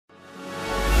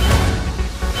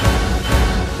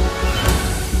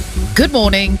Good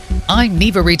morning, I'm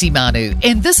Niva Reti-Manu,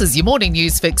 and this is your morning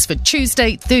news fix for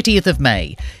Tuesday, 30th of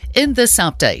May. In this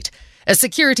update, a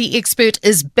security expert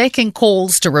is backing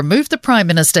calls to remove the Prime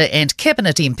Minister and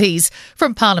Cabinet MPs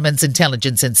from Parliament's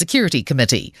Intelligence and Security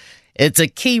Committee. It's a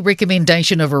key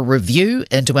recommendation of a review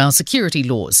into our security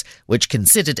laws, which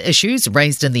considered issues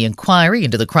raised in the inquiry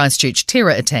into the Christchurch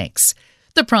terror attacks.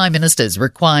 The Prime Minister is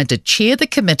required to chair the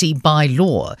committee by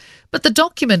law, but the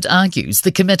document argues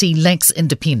the committee lacks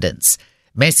independence.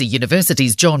 Massey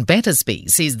University's John Battersby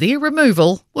says their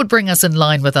removal would bring us in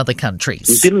line with other countries.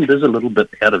 New Zealand is a little bit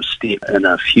out of step in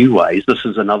a few ways. This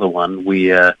is another one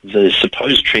where the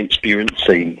supposed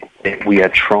transparency that we are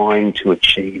trying to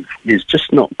achieve is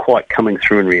just not quite coming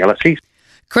through in reality.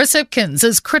 Chris Hipkins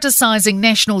is criticising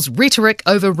National's rhetoric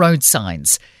over road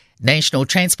signs. National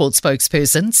Transport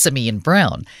spokesperson Simeon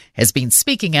Brown has been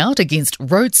speaking out against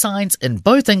road signs in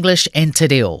both English and Te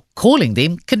Reo, calling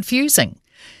them confusing.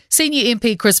 Senior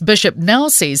MP Chris Bishop now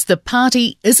says the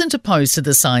party isn't opposed to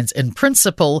the signs in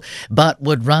principle, but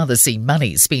would rather see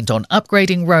money spent on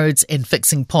upgrading roads and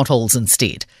fixing potholes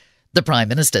instead. The Prime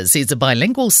Minister says the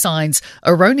bilingual signs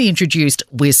are only introduced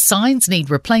where signs need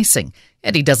replacing,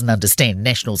 and he doesn't understand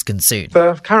National's concern.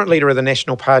 The current leader of the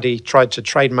National Party tried to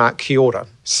trademark Kia ora,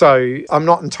 so I'm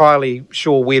not entirely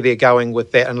sure where they're going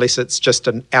with that unless it's just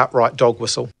an outright dog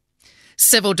whistle.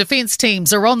 Civil defence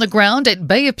teams are on the ground at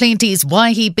Bay of Plenty's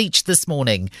Waihi Beach this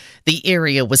morning. The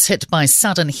area was hit by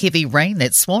sudden heavy rain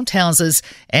that swamped houses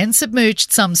and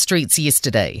submerged some streets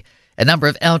yesterday. A number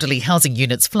of elderly housing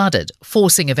units flooded,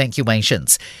 forcing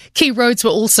evacuations. Key roads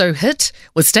were also hit,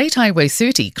 with State Highway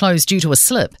 30 closed due to a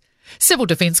slip. Civil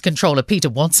Defence Controller Peter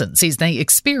Watson says they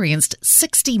experienced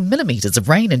 60 millimetres of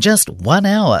rain in just 1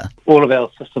 hour. All of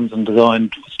our systems are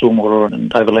designed for stormwater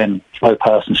and overland flow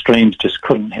paths and streams just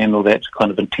couldn't handle that kind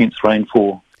of intense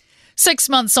rainfall. 6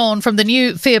 months on from the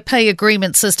new Fair Pay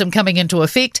Agreement system coming into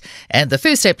effect, and the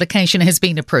first application has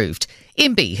been approved.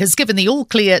 MB has given the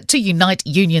all-clear to Unite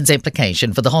Union's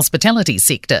application for the hospitality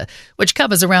sector, which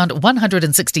covers around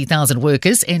 160,000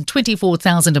 workers and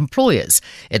 24,000 employers.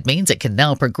 It means it can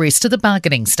now progress to the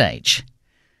bargaining stage.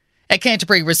 A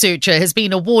Canterbury researcher has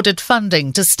been awarded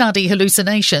funding to study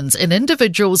hallucinations in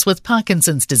individuals with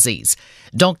Parkinson's disease.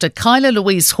 Dr. Kyla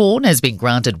Louise Horn has been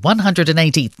granted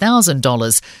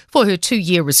 $180,000 for her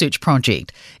 2-year research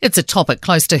project. It's a topic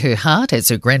close to her heart as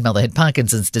her grandmother had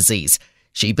Parkinson's disease.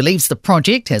 She believes the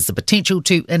project has the potential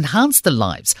to enhance the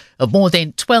lives of more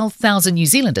than 12,000 New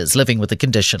Zealanders living with the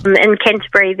condition. In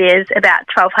Canterbury, there's about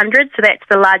 1,200, so that's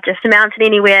the largest amount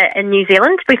anywhere in New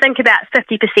Zealand. We think about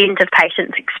 50% of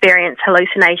patients experience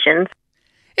hallucinations.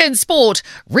 In sport,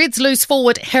 Reds loose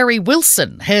forward Harry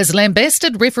Wilson has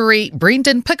lambasted referee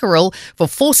Brendan Pickerel for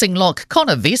forcing lock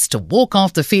Connor Vest to walk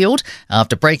off the field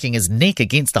after breaking his neck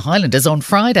against the Highlanders on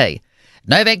Friday.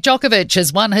 Novak Djokovic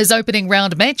has won his opening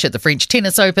round match at the French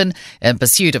Tennis Open in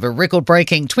pursuit of a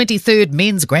record-breaking 23rd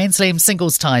men's Grand Slam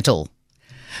singles title.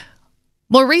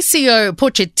 Mauricio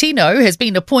Pochettino has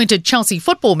been appointed Chelsea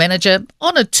football manager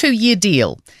on a 2-year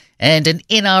deal, and an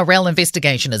NRL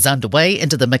investigation is underway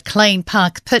into the McLean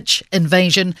Park pitch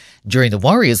invasion during the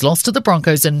Warriors' loss to the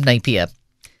Broncos in Napier.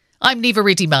 I'm Niva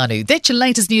Reti-Manu. That's your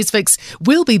latest news fix.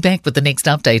 We'll be back with the next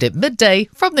update at midday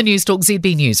from the Newstalk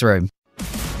ZB newsroom.